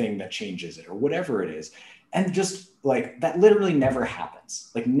do the thing that changes it, or whatever it is. And just like that literally never happens.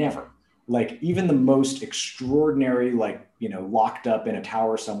 Like never. Like even the most extraordinary, like, locked up in a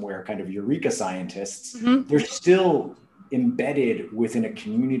tower somewhere kind of eureka scientists, they're still embedded within a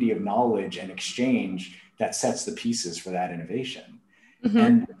community of knowledge and exchange that sets the pieces for that innovation.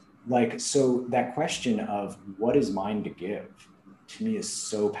 And like, so that question of what is mine to give, to me is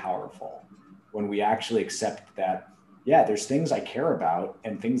so powerful when we actually accept that, yeah, there's things I care about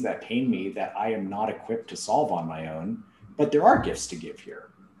and things that pain me that I am not equipped to solve on my own, but there are gifts to give here.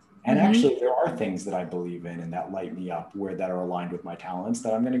 And actually there are things that I believe in and that light me up that are aligned with my talents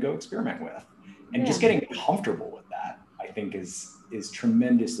that I'm going to go experiment with. And just getting comfortable with that, I think is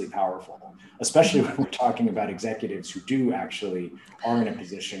tremendously powerful, especially when we're talking about executives who do actually are in a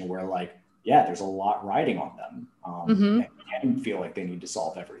position where like, yeah, there's a lot riding on them. And can feel like they need to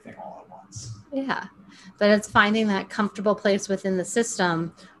solve everything all at once. Yeah. But it's finding that comfortable place within the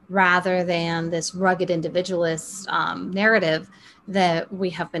system rather than this rugged individualist narrative that we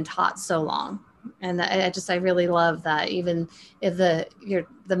have been taught so long. And I really love that even if you're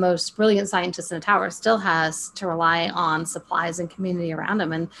the most brilliant scientist in a tower still has to rely on supplies and community around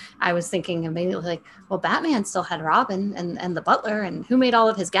him. And I was thinking immediately like, well, Batman still had Robin and the butler and who made all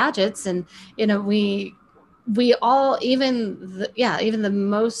of his gadgets. And, we all, even the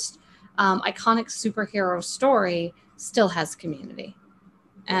most iconic superhero story still has community.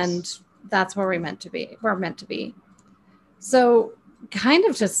 And that's where we're meant to be. So kind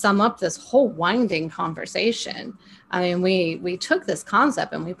of to sum up this whole winding conversation, I mean, we took this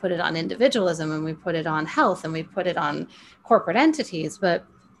concept and we put it on individualism, and we put it on health, and we put it on corporate entities. But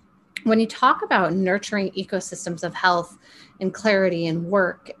when you talk about nurturing ecosystems of health and clarity and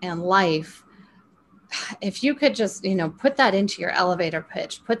work and life, if you could just, put that into your elevator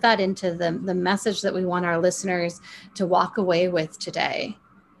pitch, put that into the message that we want our listeners to walk away with today,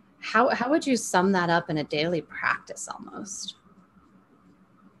 how would you sum that up in a daily practice almost?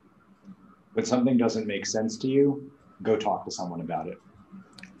 When something doesn't make sense to you, go talk to someone about it.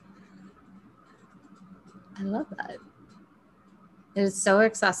 I love that. It is so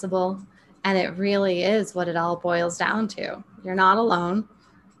accessible, and it really is what it all boils down to. You're not alone,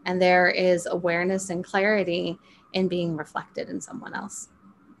 and there is awareness and clarity in being reflected in someone else.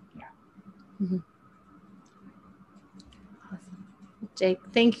 Yeah. Mm-hmm. Jake,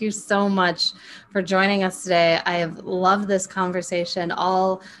 thank you so much for joining us today. I have loved this conversation,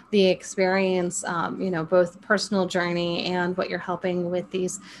 all the experience, both personal journey and what you're helping with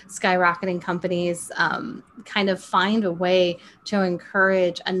these skyrocketing companies, kind of find a way to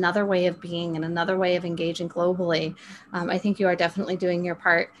encourage another way of being and another way of engaging globally. I think you are definitely doing your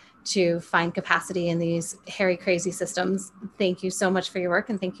part to find capacity in these hairy, crazy systems. Thank you so much for your work,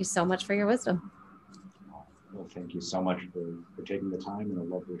 and thank you so much for your wisdom. Well, thank you so much for taking the time and a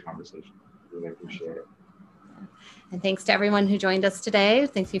lovely conversation. Really appreciate it. And thanks to everyone who joined us today.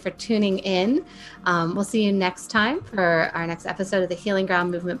 Thank you for tuning in. We'll see you next time for our next episode of the Healing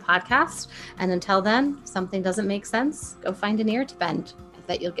Ground Movement podcast. And until then, if something doesn't make sense, go find an ear to bend. I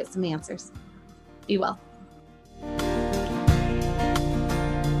bet you'll get some answers. Be well.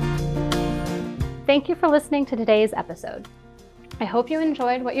 Thank you for listening to today's episode. I hope you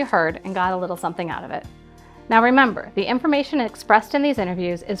enjoyed what you heard and got a little something out of it. Now remember, the information expressed in these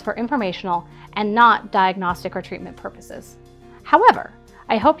interviews is for informational and not diagnostic or treatment purposes. However,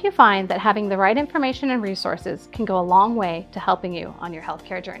 I hope you find that having the right information and resources can go a long way to helping you on your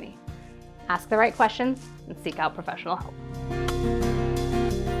healthcare journey. Ask the right questions and seek out professional help.